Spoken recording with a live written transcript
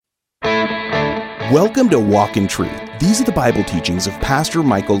Welcome to Walk in Truth. These are the Bible teachings of Pastor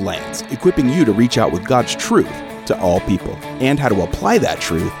Michael Lance, equipping you to reach out with God's truth to all people and how to apply that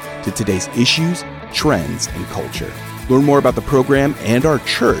truth to today's issues, trends, and culture. Learn more about the program and our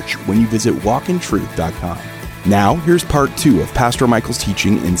church when you visit walkintruth.com. Now, here's part 2 of Pastor Michael's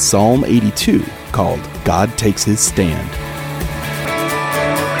teaching in Psalm 82 called God Takes His Stand.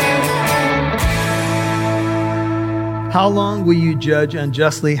 How long will you judge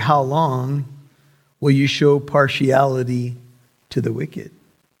unjustly? How long will you show partiality to the wicked?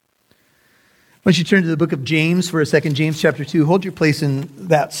 Once you turn to the book of James for a second, James chapter 2, hold your place in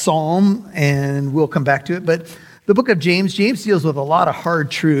that psalm and we'll come back to it. But the book of James deals with a lot of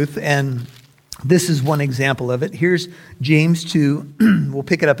hard truth, and this is one example of it. Here's James 2. We'll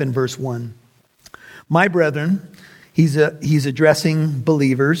pick it up in verse 1. My brethren, he's addressing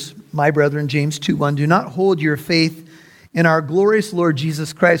believers. My brethren, James 2:1, do not hold your faith in our glorious Lord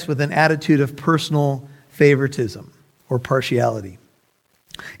Jesus Christ with an attitude of personal favoritism or partiality.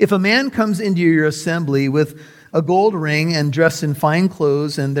 If a man comes into your assembly with a gold ring and dressed in fine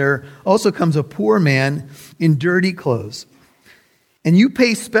clothes, and there also comes a poor man in dirty clothes, and you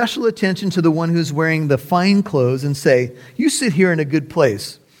pay special attention to the one who's wearing the fine clothes and say, you sit here in a good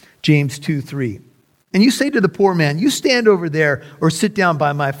place, James 2:3. And you say to the poor man, you stand over there or sit down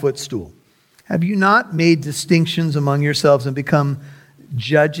by my footstool. Have you not made distinctions among yourselves and become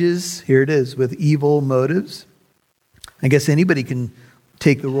judges, here it is, with evil motives? I guess anybody can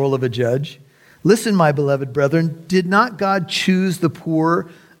take the role of a judge. Listen, my beloved brethren, did not God choose the poor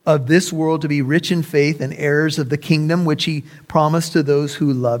of this world to be rich in faith and heirs of the kingdom which he promised to those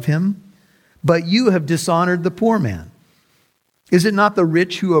who love him? But you have dishonored the poor man. Is it not the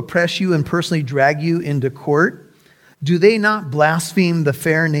rich who oppress you and personally drag you into court? Do they not blaspheme the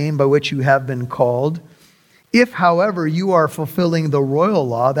fair name by which you have been called? If, however, you are fulfilling the royal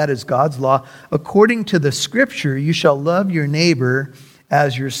law, that is God's law, according to the scripture, you shall love your neighbor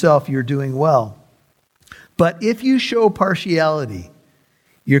as yourself, you're doing well. But if you show partiality,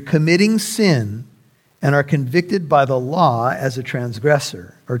 you're committing sin and are convicted by the law as a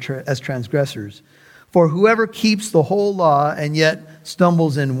transgressor, or as transgressors. For whoever keeps the whole law and yet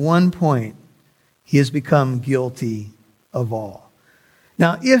stumbles in one point, he has become guilty of all.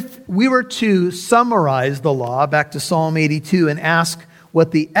 Now, if we were to summarize the law back to Psalm 82 and ask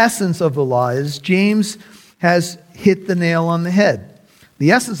what the essence of the law is, James has hit the nail on the head.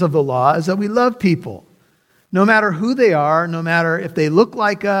 The essence of the law is that we love people, no matter who they are, no matter if they look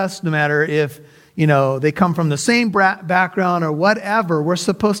like us, no matter if they come from the same background or whatever. We're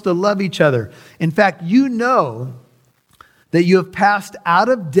supposed to love each other. In fact, you know that you have passed out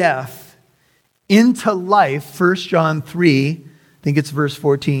of death into life, 1 John 3, I think it's verse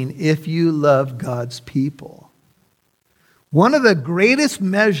 14, if you love God's people. One of the greatest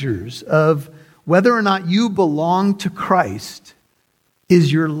measures of whether or not you belong to Christ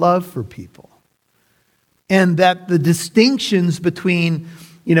is your love for people. And that the distinctions between,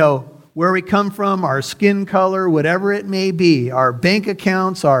 where we come from, our skin color, whatever it may be, our bank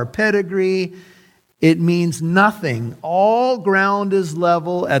accounts, our pedigree, it means nothing. All ground is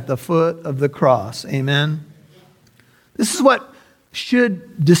level at the foot of the cross. Amen? This is what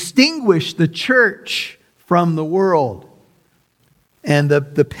should distinguish the church from the world and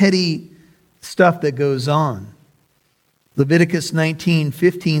the petty stuff that goes on. Leviticus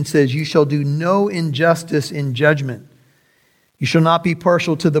 19:15 says, you shall do no injustice in judgment. You shall not be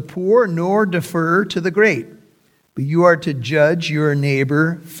partial to the poor, nor defer to the great, but you are to judge your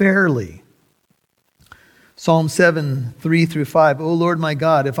neighbor fairly. Psalm 7, 3-5, O Lord my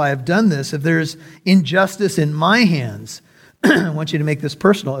God, if I have done this, if there is injustice in my hands, I want you to make this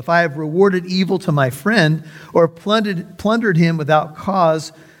personal. If I have rewarded evil to my friend or plundered him without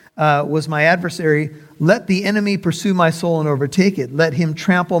cause, was my adversary, let the enemy pursue my soul and overtake it. Let him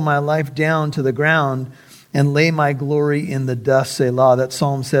trample my life down to the ground and lay my glory in the dust, Selah. That's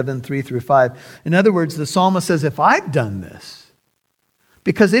Psalm 7, 3-5. In other words, the psalmist says, if I've done this,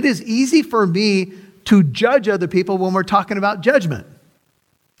 because it is easy for me to judge other people when we're talking about judgment.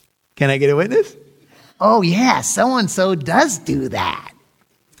 Can I get a witness? Oh yeah, so-and-so does do that.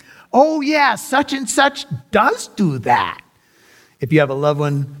 Oh yeah, such and such does do that. If you have a loved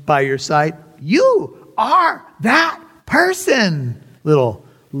one by your side, you are that person. Little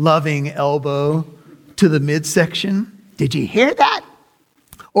loving elbow to the midsection. Did you hear that?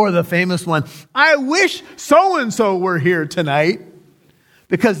 Or the famous one, I wish so-and-so were here tonight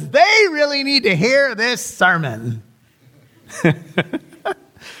because they really need to hear this sermon. And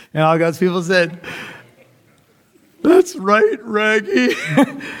all God's people said, that's right, Raggy.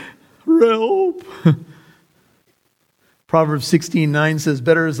 Help. Proverbs 16:9 says,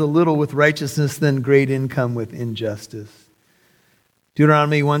 better is a little with righteousness than great income with injustice.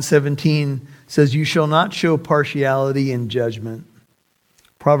 Deuteronomy 1:17 says, you shall not show partiality in judgment.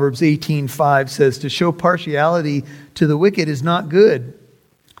 Proverbs 18:5 says, to show partiality to the wicked is not good,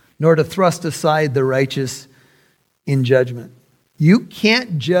 nor to thrust aside the righteous in judgment. You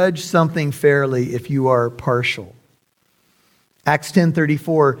can't judge something fairly if you are partial. Acts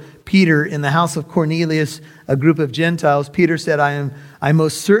 10:34, Peter, in the house of Cornelius, a group of Gentiles, Peter said, I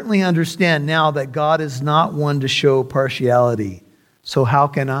most certainly understand now that God is not one to show partiality. So how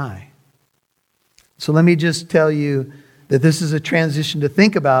can I? So let me just tell you that this is a transition to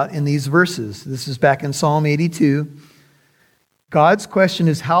think about in these verses. This is back in Psalm 82. God's question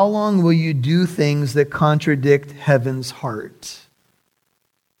is, how long will you do things that contradict heaven's heart?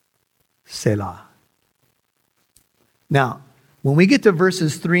 Selah. Now, when we get to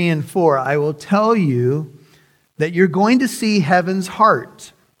verses 3 and 4, I will tell you that you're going to see heaven's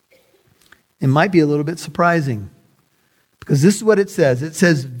heart. It might be a little bit surprising, because this is what it says. It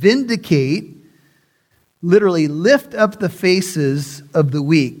says, vindicate, literally lift up the faces of the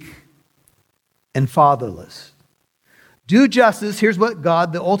weak and fatherless. Do justice. Here's what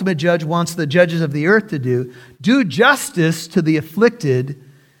God, the ultimate judge, wants the judges of the earth to do. Do justice to the afflicted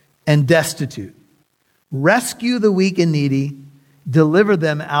and destitute. Rescue the weak and needy. Deliver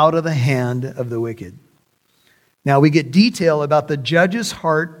them out of the hand of the wicked. Now we get detail about the judge's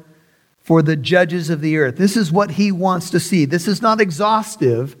heart for the judges of the earth. This is what he wants to see. This is not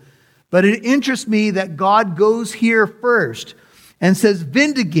exhaustive, but it interests me that God goes here first and says,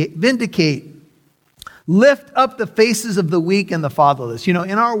 vindicate, lift up the faces of the weak and the fatherless. You know,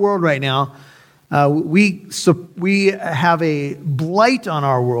 in our world right now, we have a blight on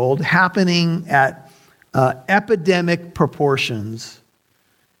our world happening at epidemic proportions,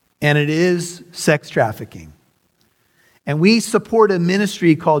 and it is sex trafficking. And we support a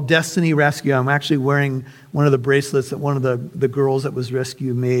ministry called Destiny Rescue. I'm actually wearing one of the bracelets that one of the girls that was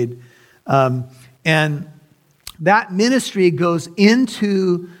rescued made. And that ministry goes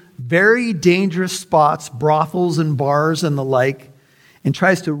into very dangerous spots, brothels and bars and the like, and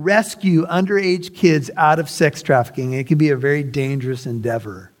tries to rescue underage kids out of sex trafficking. It can be a very dangerous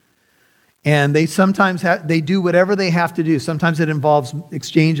endeavor. And they sometimes they do whatever they have to do. Sometimes it involves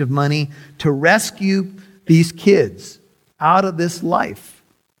exchange of money to rescue these kids out of this life.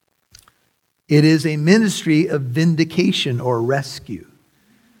 It is a ministry of vindication or rescue.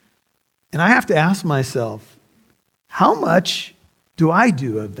 And I have to ask myself, how much do I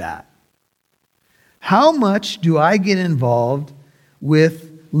do of that? How much do I get involved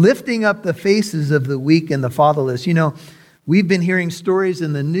with lifting up the faces of the weak and the fatherless? You know, we've been hearing stories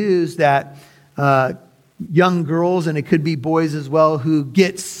in the news that young girls, and it could be boys as well, who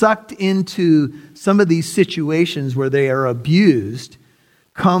get sucked into some of these situations where they are abused,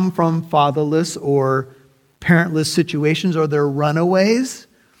 come from fatherless or parentless situations, or they're runaways,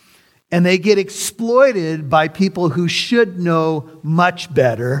 and they get exploited by people who should know much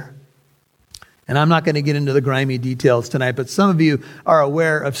better. And I'm not going to get into the grimy details tonight, but some of you are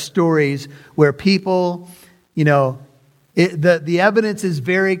aware of stories where people, you know, the evidence is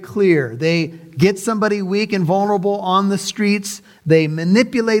very clear. They get somebody weak and vulnerable on the streets. They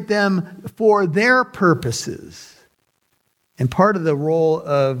manipulate them for their purposes. And part of the role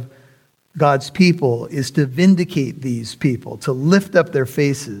of God's people is to vindicate these people, to lift up their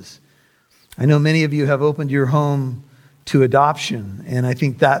faces. I know many of you have opened your home to adoption, and I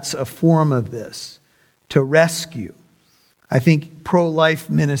think that's a form of this, to rescue. I think pro-life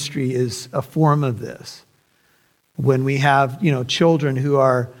ministry is a form of this. When we have, children who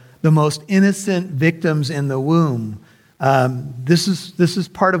are the most innocent victims in the womb, this is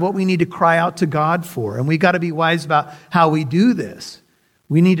part of what we need to cry out to God for. And we got to be wise about how we do this.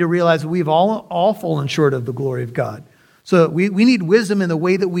 We need to realize that we've all fallen short of the glory of God. So we need wisdom in the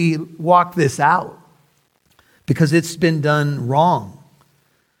way that we walk this out, because it's been done wrong.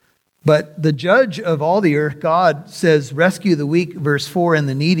 But the judge of all the earth, God, says, rescue the weak, verse 4, and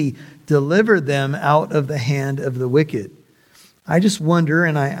the needy, deliver them out of the hand of the wicked. I just wonder,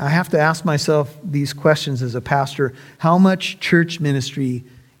 and I have to ask myself these questions as a pastor, how much church ministry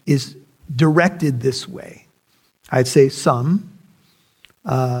is directed this way? I'd say some.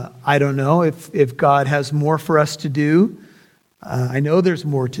 I don't know if God has more for us to do. I know there's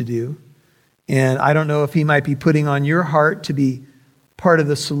more to do. And I don't know if he might be putting on your heart to be part of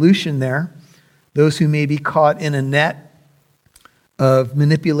the solution there. Those who may be caught in a net of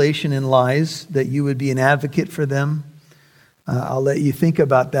manipulation and lies, that you would be an advocate for them. I'll let you think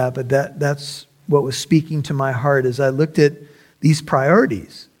about that, but that's what was speaking to my heart as I looked at these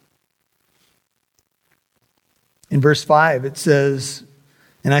priorities. In verse 5, it says,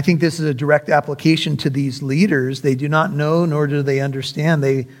 and I think this is a direct application to these leaders, they do not know nor do they understand.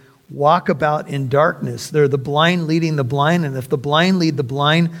 They walk about in darkness. They're the blind leading the blind, and if the blind lead the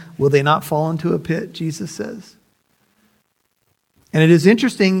blind, will they not fall into a pit, Jesus says. And it is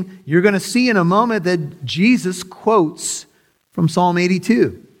interesting, you're going to see in a moment that Jesus quotes from Psalm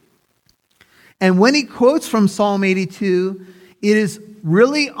 82. And when he quotes from Psalm 82, it is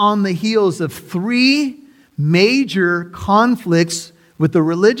really on the heels of three major conflicts with the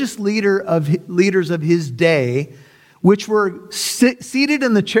religious leaders of his day, which were seated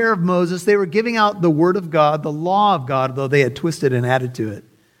in the chair of Moses. They were giving out the word of God, the law of God, though they had twisted and added to it.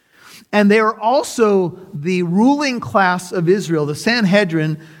 And they were also the ruling class of Israel, the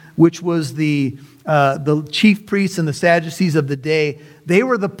Sanhedrin, which was the chief priests and the Sadducees of the day. They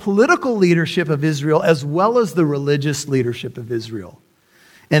were the political leadership of Israel as well as the religious leadership of Israel.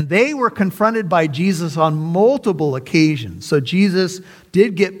 And they were confronted by Jesus on multiple occasions. So Jesus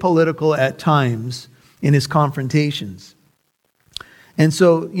did get political at times in his confrontations. And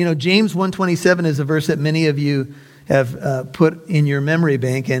so, James 1:27 is a verse that many of you have put in your memory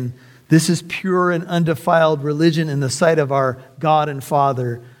bank. And this is pure and undefiled religion in the sight of our God and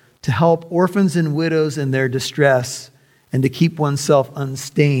Father, to help orphans and widows in their distress and to keep oneself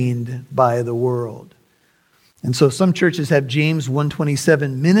unstained by the world. And so some churches have James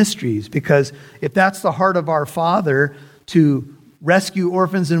 1:27 ministries, because if that's the heart of our Father, to rescue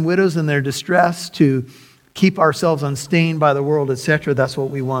orphans and widows in their distress, to keep ourselves unstained by the world, etc., that's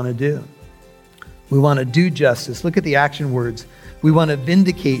what we want to do. We want to do justice. Look at the action words. We want to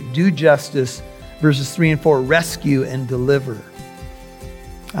vindicate, do justice, verses 3 and 4, rescue and deliver.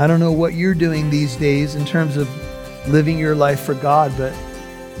 I don't know what you're doing these days in terms of living your life for God, but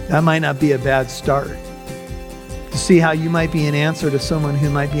that might not be a bad start. To see how you might be an answer to someone who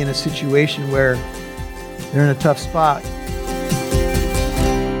might be in a situation where they're in a tough spot.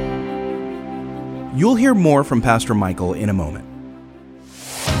 You'll hear more from Pastor Michael in a moment.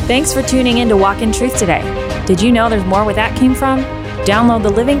 Thanks for tuning in to Walk in Truth today. Did you know there's more where that came from? Download the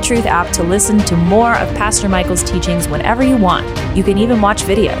Living Truth app to listen to more of Pastor Michael's teachings whenever you want. You can even watch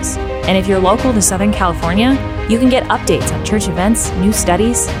videos. And if you're local to Southern California, you can get updates on church events, new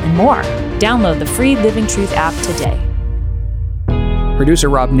studies, and more. Download the free Living Truth app today. Producer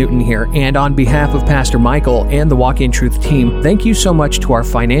Rob Newton here, and on behalf of Pastor Michael and the Walk in Truth team, thank you so much to our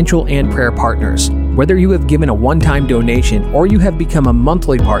financial and prayer partners. Whether you have given a one-time donation or you have become a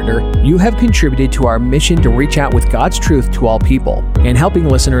monthly partner, you have contributed to our mission to reach out with God's truth to all people, and helping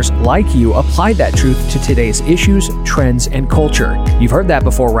listeners like you apply that truth to today's issues, trends, and culture. You've heard that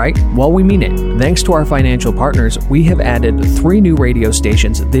before, right? Well, we mean it. Thanks to our financial partners, we have added 3 new radio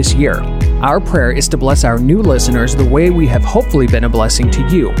stations this year. Our prayer is to bless our new listeners the way we have hopefully been a blessing to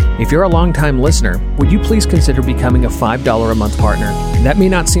you. If you're a longtime listener, would you please consider becoming a $5 a month partner? That may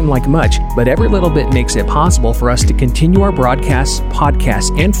not seem like much, but every little bit makes it possible for us to continue our broadcasts,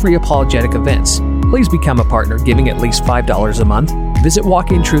 podcasts, and free apologetic events. Please become a partner, giving at least $5 a month. Visit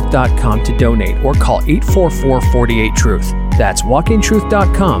walkintruth.com to donate or call 844-48-TRUTH. That's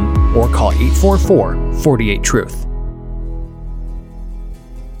walkintruth.com or call 844-48-TRUTH.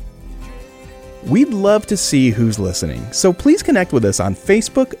 We'd love to see who's listening, so please connect with us on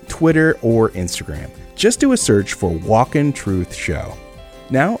Facebook, Twitter, or Instagram. Just do a search for Walk in Truth Show.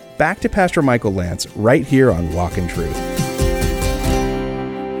 Now, back to Pastor Michael Lance right here on Walk in Truth.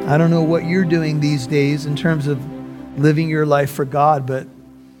 I don't know what you're doing these days in terms of living your life for God, but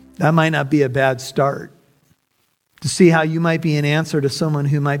that might not be a bad start. To see how you might be an answer to someone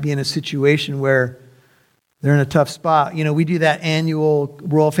who might be in a situation where they're in a tough spot. We do that annual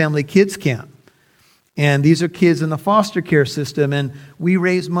Royal Family Kids Camp. And these are kids in the foster care system, and we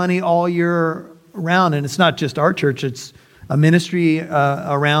raise money all year round. And it's not just our church, it's a ministry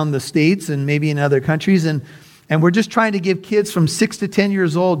around the states and maybe in other countries. And we're just trying to give kids from 6 to 10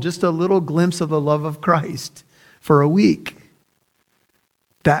 years old just a little glimpse of the love of Christ for a week.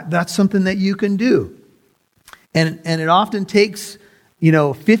 That's something that you can do. And it often takes,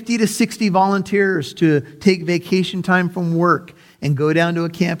 50 to 60 volunteers to take vacation time from work and go down to a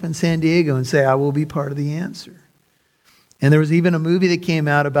camp in San Diego and say, I will be part of the answer. And there was even a movie that came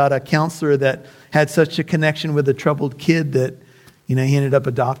out about a counselor that had such a connection with a troubled kid that, he ended up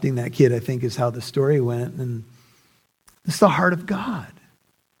adopting that kid, I think is how the story went. And it's the heart of God.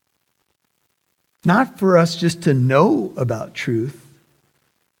 Not for us just to know about truth,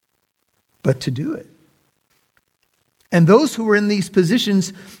 but to do it. And those who were in these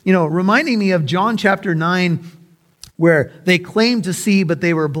positions, reminding me of John chapter 9, where they claimed to see, but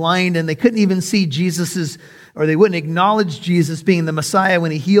they were blind, and they couldn't even see or they wouldn't acknowledge Jesus being the Messiah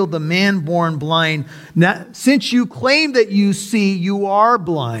when he healed the man born blind. Now, since you claim that you see, you are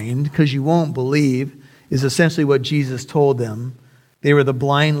blind because you won't believe, is essentially what Jesus told them. They were the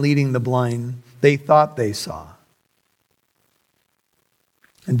blind leading the blind. They thought they saw.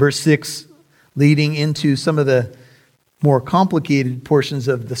 In verse 6, leading into some of the more complicated portions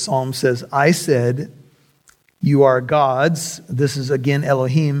of the psalm, says, I said, you are gods. This is again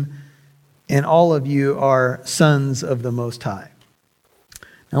Elohim. And all of you are sons of the Most High.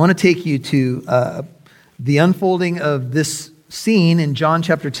 I want to take you to the unfolding of this scene in John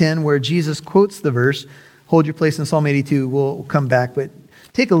chapter 10 where Jesus quotes the verse. Hold your place in Psalm 82. We'll come back, but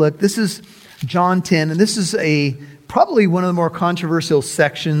take a look. This is John 10, and this is probably one of the more controversial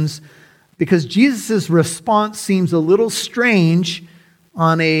sections because Jesus' response seems a little strange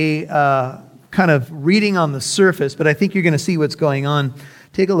on a kind of reading on the surface, but I think you're going to see what's going on.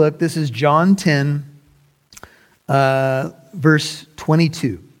 Take a look. This is John 10, verse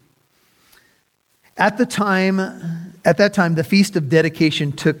 22. At that time, the Feast of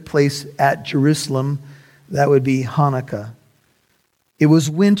Dedication took place at Jerusalem. That would be Hanukkah. It was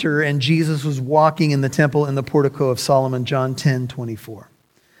winter, and Jesus was walking in the temple in the portico of Solomon, John 10:24.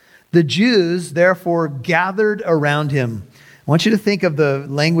 The Jews, therefore, gathered around him. I want you to think of the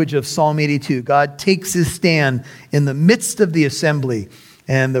language of Psalm 82. God takes his stand in the midst of the assembly.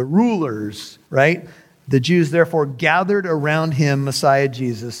 And the rulers, right? The Jews therefore gathered around him, Messiah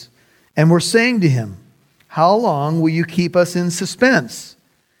Jesus, and were saying to him, how long will you keep us in suspense?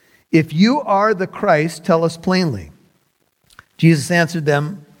 If you are the Christ, tell us plainly. Jesus answered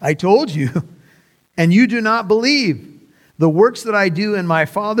them, I told you, and you do not believe. The works that I do in my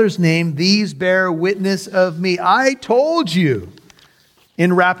Father's name, these bear witness of me. I told you,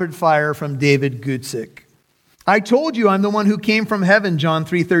 in rapid fire from David Gutzig. I told you I'm the one who came from heaven, John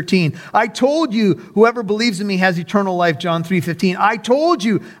 3:13. I told you whoever believes in me has eternal life, John 3:15. I told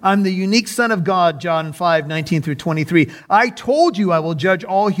you I'm the unique Son of God, John 5:19 through 23. I told you I will judge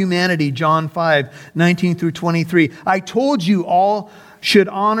all humanity, John 5:19 through 23. I told you all should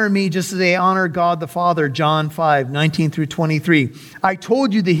honor me just as they honor God the Father, John 5:19 through 23. I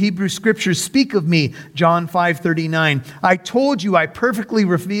told you the Hebrew Scriptures speak of me, John 5:39. I told you I perfectly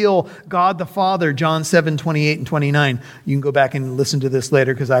reveal God the Father, John 7:28 and 29. You can go back and listen to this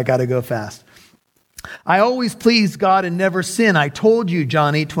later because I got to go fast. I always please God and never sin. I told you,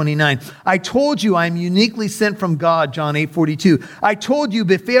 John 8:29. I told you I'm uniquely sent from God, John 8:42. I told you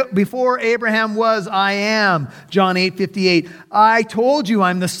before Abraham was, I am, John 8:58. I told you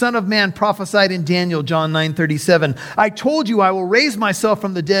I'm the Son of Man prophesied in Daniel, John 9:37. I told you I will raise myself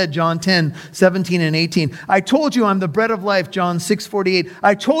from the dead, John 10:17 and 18. I told you I'm the bread of life, John 6:48.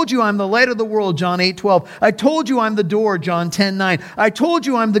 I told you I'm the light of the world, John 8:12. I told you I'm the door, John 10:9. I told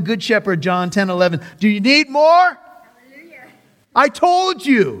you I'm the good shepherd, John 10:11. Do you need more? Hallelujah. I told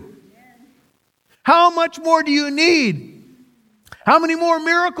you. Amen. How much more do you need? How many more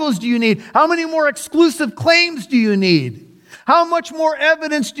miracles do you need? How many more exclusive claims do you need? How much more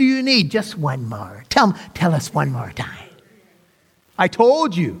evidence do you need? Just one more. Tell us one more time. I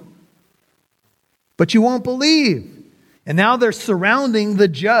told you. But you won't believe. And now they're surrounding the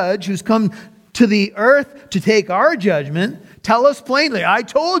judge who's come to the earth to take our judgment. Tell us plainly. I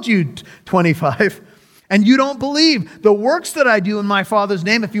told you, 25. And you don't believe the works that I do in my Father's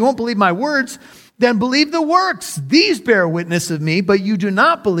name. If you won't believe my words, then believe the works. These bear witness of me, but you do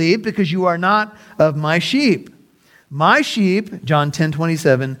not believe because you are not of my sheep. My sheep, John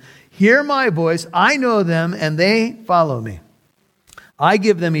 10:27, hear my voice. I know them and they follow me. I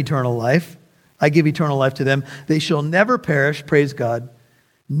give them eternal life. I give eternal life to them. They shall never perish, praise God.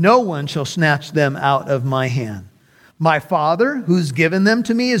 No one shall snatch them out of my hand. My Father, who's given them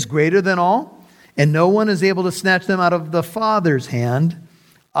to me, is greater than all. And no one is able to snatch them out of the Father's hand.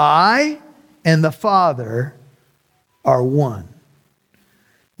 I and the Father are one.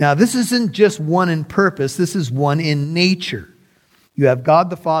 Now, this isn't just one in purpose. This is one in nature. You have God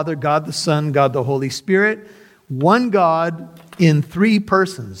the Father, God the Son, God the Holy Spirit. One God in three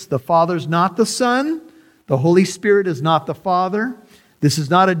persons. The Father's not the Son. The Holy Spirit is not the Father. This is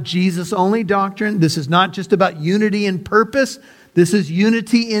not a Jesus-only doctrine. This is not just about unity in purpose. This is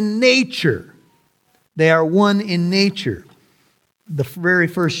unity in nature. They are one in nature. The very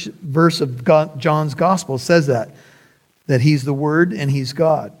first verse of John's Gospel says that he's the Word and he's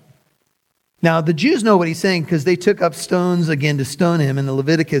God. Now, the Jews know what he's saying because they took up stones again to stone him. And the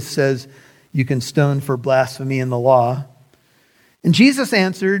Leviticus says you can stone for blasphemy in the law. And Jesus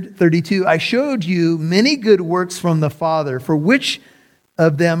answered, 32, I showed you many good works from the Father. For which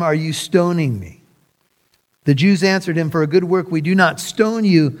of them are you stoning me? The Jews answered him, for a good work we do not stone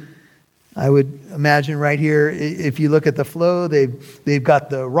you. I would imagine right here, if you look at the flow, they've got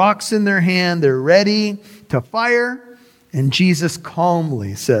the rocks in their hand. They're ready to fire. And Jesus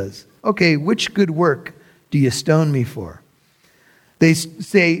calmly says, okay, which good work do you stone me for? They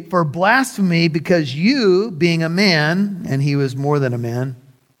say, for blasphemy, because you, being a man, and he was more than a man,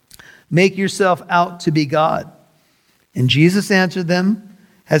 make yourself out to be God. And Jesus answered them,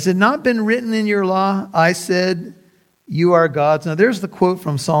 has it not been written in your law, I said, you are gods? Now there's the quote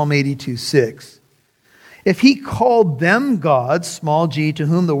from Psalm 82:6. If he called them gods, small g, to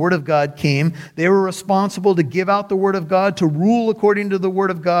whom the word of God came, they were responsible to give out the word of God, to rule according to the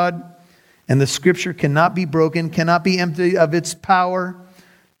word of God. And the scripture cannot be broken, cannot be empty of its power.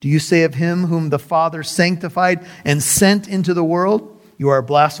 Do you say of him whom the Father sanctified and sent into the world, you are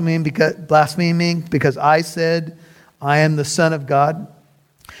blaspheming because I said, I am the Son of God?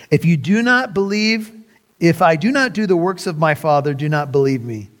 If I do not do the works of my Father, do not believe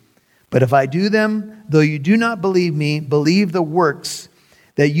me. But if I do them, though you do not believe me, believe the works,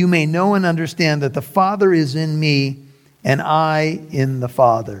 that you may know and understand that the Father is in me and I in the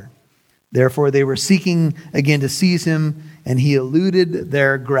Father. Therefore they were seeking again to seize him, and he eluded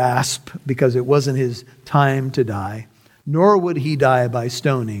their grasp because it wasn't his time to die, nor would he die by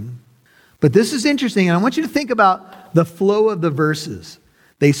stoning. But this is interesting, and I want you to think about the flow of the verses.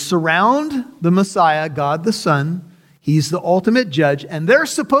 They surround the Messiah, God the Son. He's the ultimate judge, and they're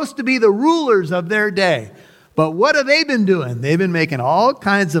supposed to be the rulers of their day. But what have they been doing? They've been making all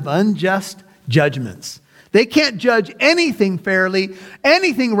kinds of unjust judgments. They can't judge anything fairly,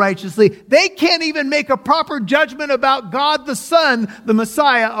 anything righteously. They can't even make a proper judgment about God the Son, the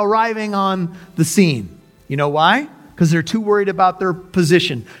Messiah, arriving on the scene. You know why? Because they're too worried about their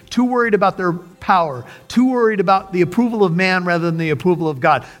position, too worried about their power, too worried about the approval of man rather than the approval of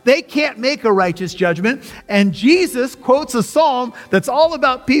God. They can't make a righteous judgment. And Jesus quotes a psalm that's all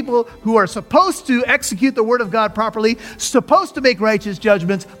about people who are supposed to execute the word of God properly, supposed to make righteous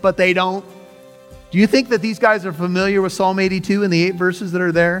judgments, but they don't. Do you think that these guys are familiar with Psalm 82 and the 8 verses that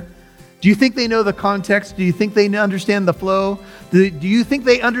are there? Do you think they know the context? Do you think they understand the flow? Do you think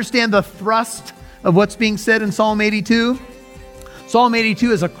they understand the thrust of what's being said in Psalm 82? Psalm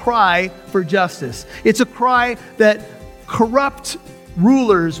 82 is a cry for justice. It's a cry that corrupt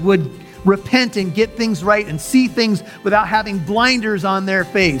rulers would repent and get things right and see things without having blinders on their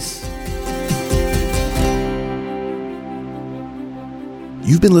face.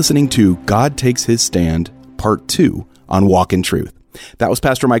 You've been listening to God Takes His Stand, Part 2 on Walk in Truth. That was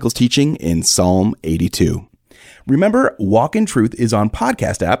Pastor Michael's teaching in Psalm 82. Remember, Walk in Truth is on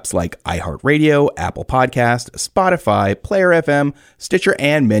podcast apps like iHeartRadio, Apple Podcast, Spotify, Player FM, Stitcher,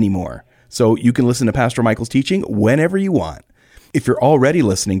 and many more. So you can listen to Pastor Michael's teaching whenever you want. If you're already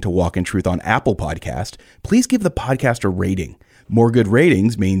listening to Walk in Truth on Apple Podcast, please give the podcast a rating. More good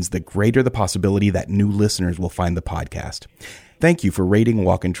ratings means the greater the possibility that new listeners will find the podcast. Thank you for rating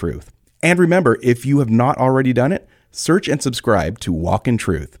Walk in Truth. And remember, if you have not already done it, search and subscribe to Walk in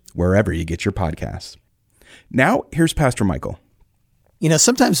Truth wherever you get your podcasts. Now, here's Pastor Michael. You know,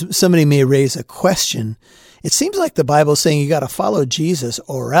 sometimes somebody may raise a question. It seems like the Bible is saying you got to follow Jesus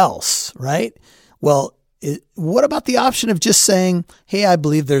or else, right? Well, what about the option of just saying, hey, I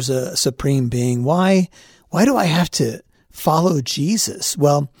believe there's a supreme being. Why do I have to follow Jesus?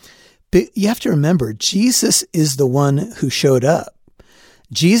 Well, you have to remember, Jesus is the one who showed up.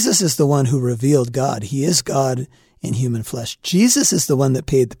 Jesus is the one who revealed God. He is God in human flesh. Jesus is the one that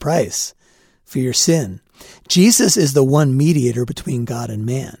paid the price for your sin. Jesus is the one mediator between God and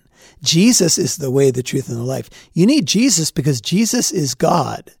man. Jesus is the way, the truth, and the life. You need Jesus because Jesus is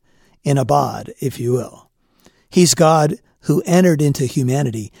God in a bod, if you will. He's God who entered into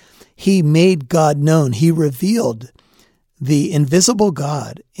humanity. He made God known. He revealed the invisible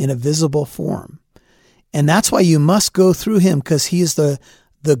God in a visible form. And that's why you must go through him, because he is the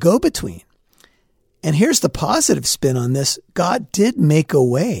go-between. And here's the positive spin on this. God did make a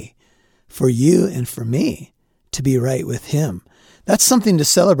way for you and for me to be right with him. That's something to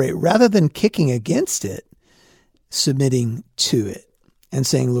celebrate rather than kicking against it, submitting to it and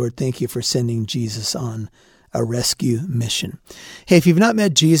saying, Lord, thank you for sending Jesus on a rescue mission. Hey, if you've not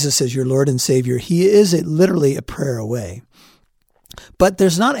met Jesus as your Lord and Savior, he is literally a prayer away. But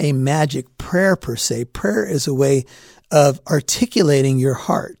there's not a magic prayer per se. Prayer is a way of articulating your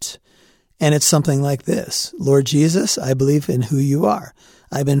heart. And it's something like this. Lord Jesus, I believe in who you are.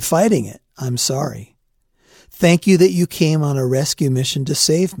 I've been fighting it. I'm sorry. Thank you that you came on a rescue mission to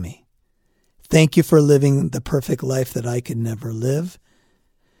save me. Thank you for living the perfect life that I could never live.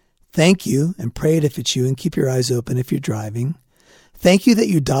 Thank you, and pray it if it's you, and keep your eyes open if you're driving. Thank you that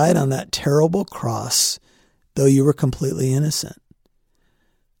you died on that terrible cross though you were completely innocent.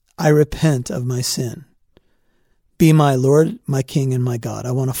 I repent of my sin. Be my Lord, my King, and my God.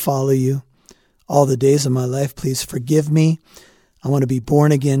 I want to follow you all the days of my life. Please forgive me. I want to be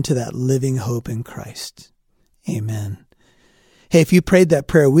born again to that living hope in Christ. Amen. Hey, if you prayed that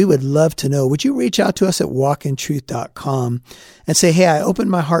prayer, we would love to know. Would you reach out to us at walkintruth.com and say, hey, I opened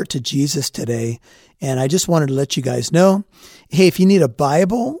my heart to Jesus today, and I just wanted to let you guys know. Hey, if you need a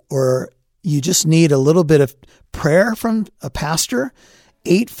Bible or you just need a little bit of prayer from a pastor,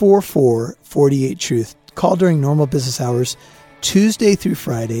 844-48-TRUTH. Call during normal business hours, Tuesday through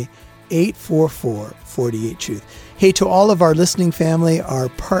Friday, 844-48-TRUTH. Hey, to all of our listening family, our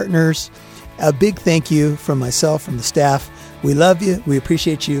partners, a big thank you from myself, from the staff. We love you. We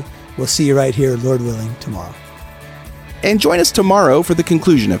appreciate you. We'll see you right here, Lord willing, tomorrow. And join us tomorrow for the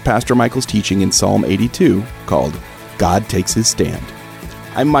conclusion of Pastor Michael's teaching in Psalm 82 called God Takes His Stand.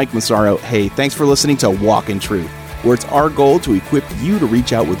 I'm Mike Massaro. Hey, thanks for listening to Walk in Truth, where it's our goal to equip you to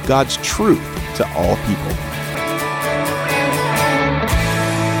reach out with God's truth to all people.